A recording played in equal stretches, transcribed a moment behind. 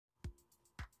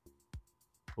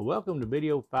Well, welcome to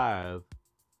video 5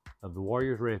 of the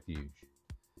Warrior's Refuge.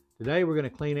 Today we're going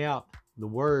to clean out the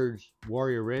words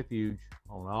Warrior Refuge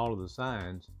on all of the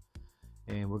signs,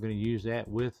 and we're going to use that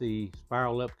with the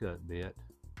spiral upcut bit.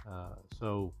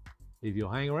 So if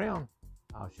you'll hang around,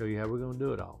 I'll show you how we're going to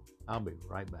do it all. I'll be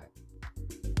right back.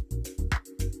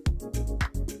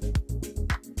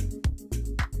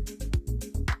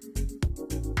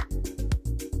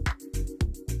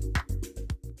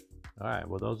 All right,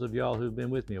 well, those of y'all who've been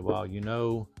with me a while, you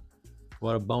know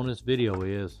what a bonus video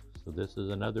is. So this is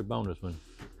another bonus one.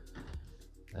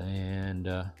 And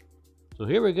so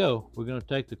here we go. We're going to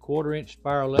take the 1/4 inch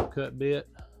spiral upcut bit,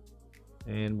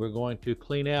 and we're going to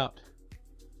clean out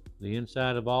the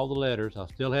inside of all the letters. I'll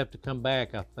still have to come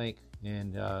back, I think,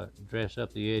 and dress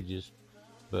up the edges,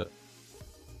 but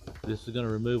this is going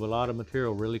to remove a lot of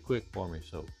material really quick for me.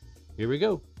 So here we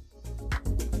go.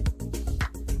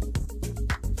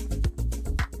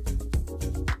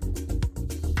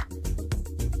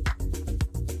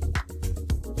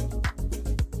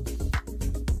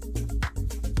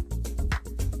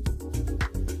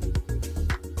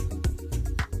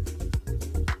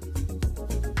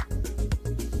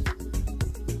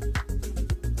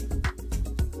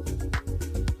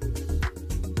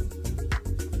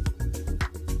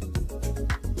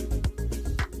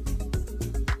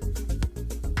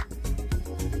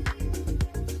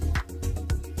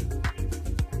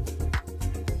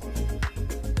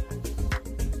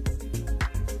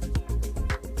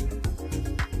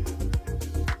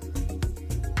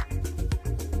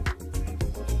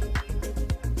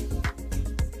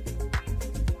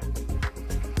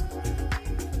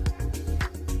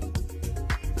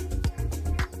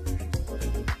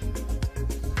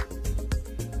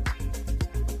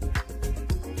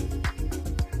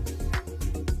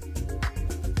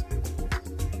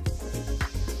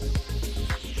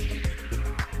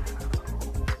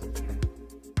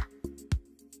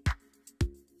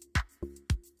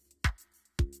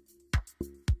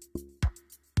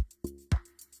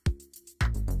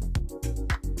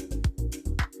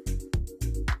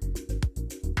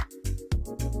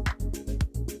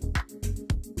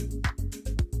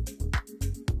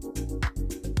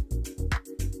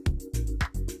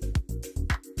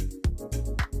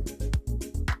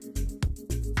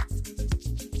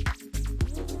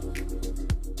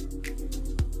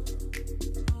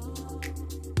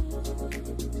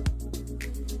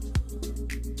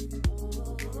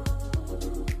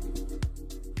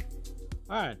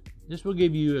 All right, this will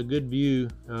give you a good view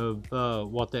of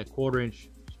what that 1/4 inch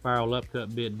spiral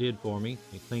upcut bit did for me.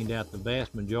 It cleaned out the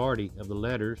vast majority of the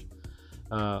letters.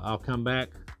 I'll come back,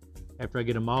 after I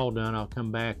get them all done, I'll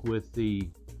come back with the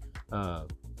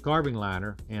carving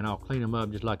liner and I'll clean them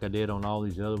up just like I did on all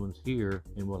these other ones here,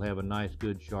 and we'll have a nice,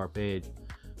 good, sharp edge.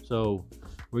 So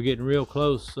we're getting real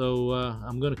close, so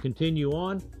I'm gonna continue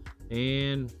on,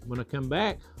 and when I come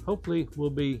back, hopefully we'll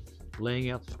be laying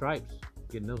out the stripes,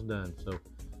 getting those done. So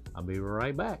I'll be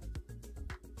right back.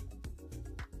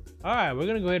 All right, we're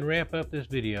gonna go ahead and wrap up this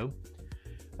video.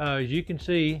 As you can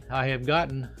see, I have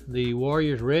gotten the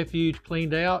Warrior's Refuge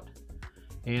cleaned out,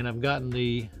 and I've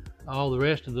gotten all the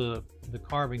rest of the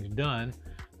carvings done.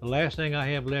 The last thing I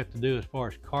have left to do as far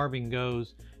as carving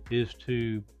goes is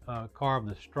to carve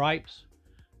the stripes,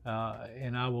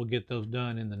 and I will get those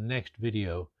done in the next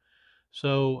video.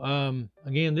 So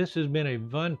again, this has been a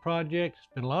fun project. It's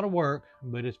been a lot of work,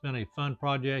 but it's been a fun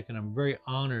project, and I'm very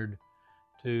honored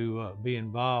to be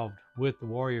involved with the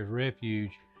Warrior's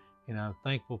Refuge, and I'm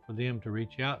thankful for them to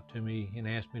reach out to me and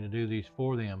ask me to do these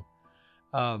for them.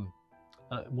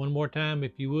 One more time,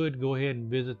 if you would, go ahead and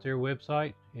visit their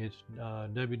website. It's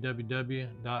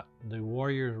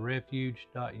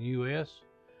www.thewarriorsrefuge.us,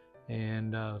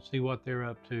 and see what they're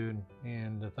up to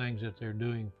and the things that they're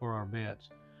doing for our vets.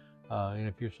 And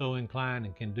if you're so inclined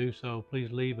and can do so,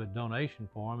 please leave a donation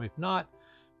for them. If not,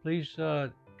 please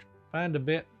find a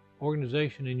vet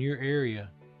organization in your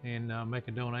area and make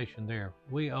a donation there.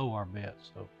 We owe our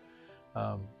vets. So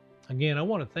again, I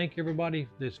want to thank everybody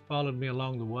that's followed me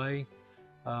along the way.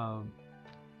 I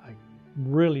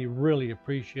really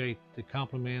appreciate the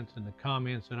compliments and the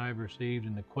comments that I've received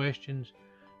and the questions,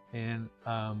 and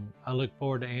I look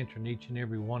forward to answering each and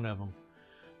every one of them.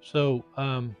 So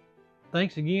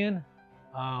thanks again.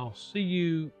 I'll see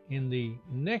you in the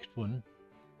next one.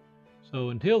 So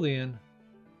until then,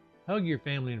 hug your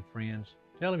family and friends,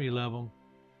 tell them you love them,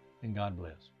 and God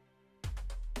bless.